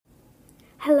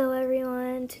Hello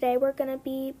everyone, today we're going to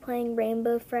be playing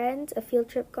Rainbow Friends, A Field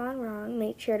Trip Gone Wrong.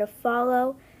 Make sure to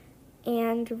follow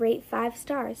and rate 5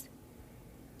 stars.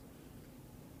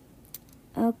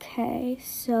 Okay,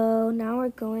 so now we're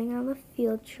going on the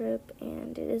field trip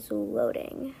and it is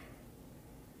loading.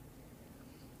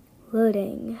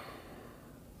 Loading.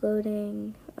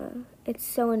 It's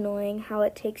so annoying how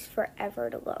it takes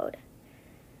forever to load.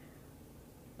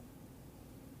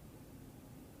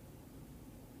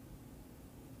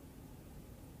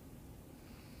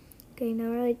 Okay,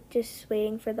 now we're just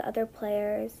waiting for the other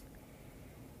players.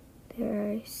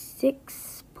 There are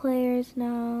 6 players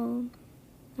now,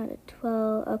 not at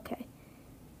 12, okay.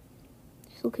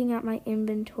 Just looking at my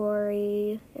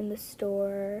inventory in the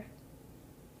store.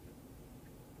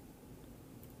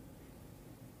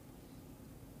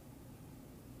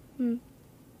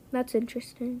 That's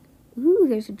interesting. Ooh,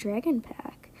 there's a dragon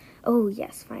pack. Oh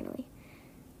yes, finally.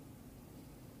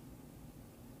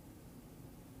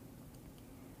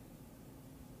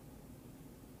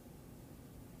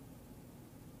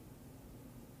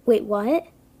 Wait, what?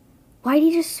 Why'd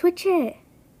he just switch it?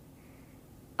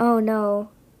 Oh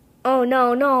no. Oh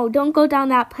no, don't go down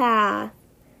that path.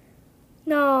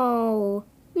 No,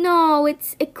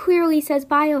 it clearly says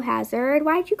biohazard.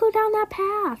 Why'd you go down that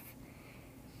path?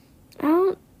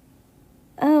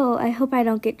 I hope I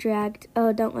don't get dragged.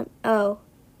 Oh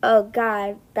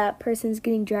God, that person's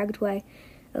getting dragged away.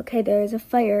 Okay, there is a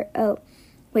fire. Oh,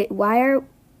 wait, why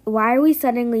are we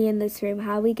suddenly in this room?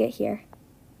 How'd we get here?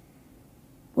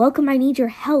 Welcome, I need your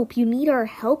help. You need our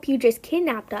help? You just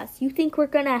kidnapped us. You think we're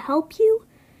gonna help you?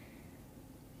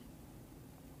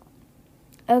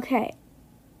 Okay,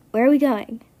 where are we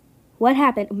going? What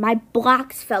happened? My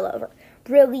blocks fell over.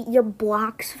 Really? Your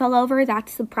blocks fell over?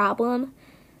 That's the problem?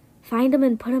 Find them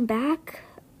and put them back?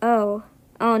 Oh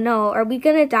no. Are we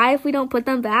gonna die if we don't put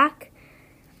them back?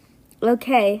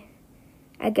 Okay.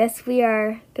 I guess we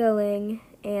are going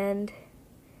and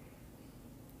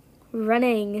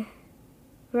running.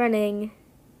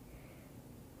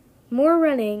 More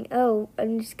running. Oh,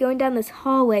 I'm just going down this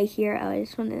hallway here. Oh, I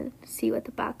just wanted to see what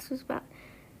the box was about.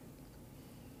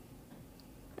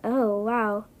 Oh,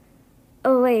 wow.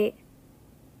 Oh, wait,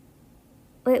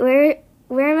 where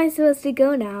am I supposed to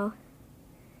go now?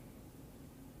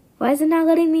 Why is it not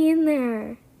letting me in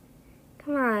there?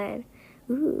 Come on.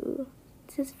 Ooh,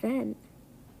 it says vent.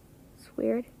 It's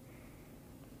weird.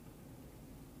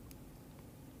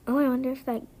 Oh, I wonder if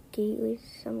that gate leads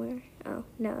somewhere. Oh,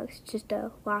 no, it's just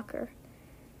a locker.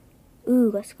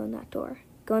 Ooh, let's go in that door.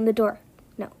 Go in the door.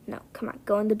 No, come on,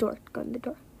 go in the door.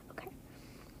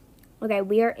 Okay,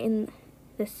 we are in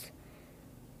this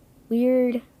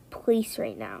weird place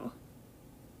right now.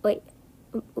 Wait,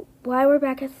 why we're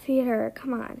back at the theater?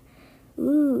 Come on.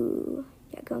 Ooh,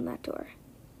 yeah, go in that door.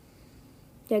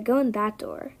 Yeah, go in that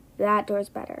door. That door's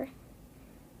better.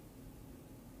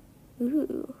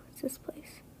 Ooh, what's this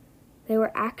place? They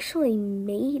were actually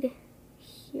made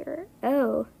here.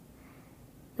 Oh,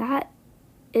 that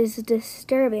is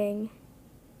disturbing.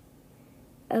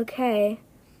 Okay,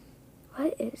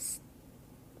 what is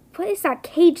that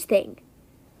cage thing?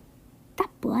 That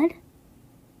blood?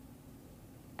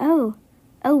 Oh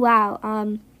wow.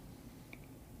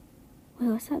 Wait,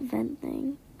 what's that vent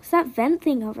thing? What's that vent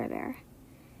thing over there?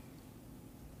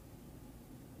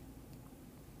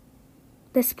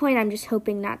 At this point, I'm just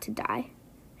hoping not to die.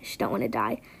 I just don't want to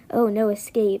die. Oh, no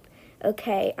escape.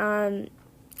 Okay,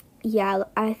 yeah,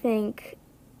 I think,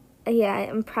 yeah,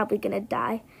 I'm probably gonna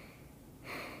die.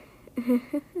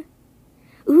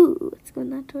 Ooh, let's go in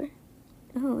that door.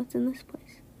 Oh, what's in this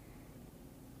place?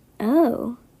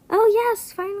 Oh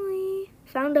yes, finally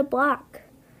found a block.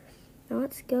 Now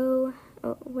let's go.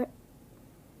 Oh, what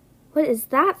is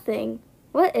that thing?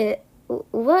 What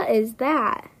is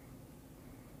that?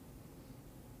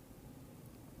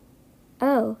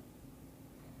 Oh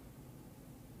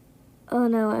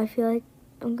no, I feel like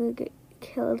I'm gonna get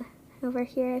killed over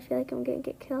here. I feel like I'm gonna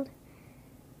get killed.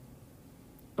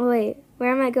 Oh, wait,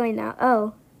 where am I going now?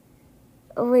 Oh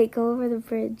wait, go over the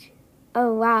bridge.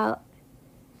 Oh wow.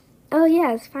 Oh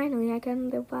yes, finally I got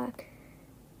another block.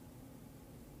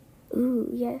 Ooh,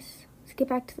 yes. Let's get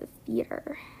back to the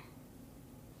theater.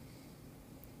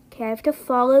 Okay, I have to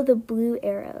follow the blue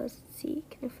arrows. Let's see,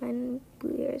 can I find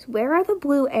blue arrows? Where are the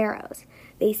blue arrows?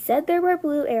 They said there were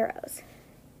blue arrows.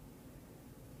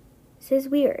 This is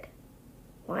weird.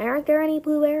 Why aren't there any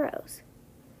blue arrows?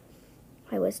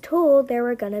 I was told there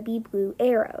were gonna be blue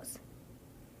arrows.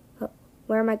 Oh,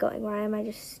 where am I going? Why am I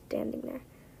just standing there?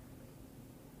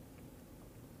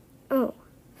 Oh,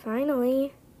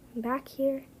 finally, I'm back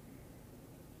here.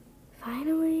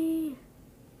 Finally.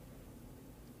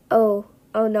 Oh,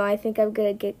 Oh no, I think I'm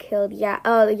gonna get killed. Yeah,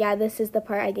 oh yeah, this is the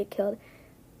part I get killed.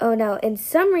 Oh no, in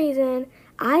some reason,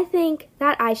 I think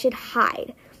that I should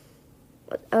hide.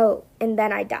 Oh, and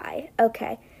then I die.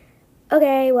 Okay.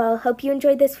 Okay, well, hope you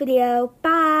enjoyed this video. Bye!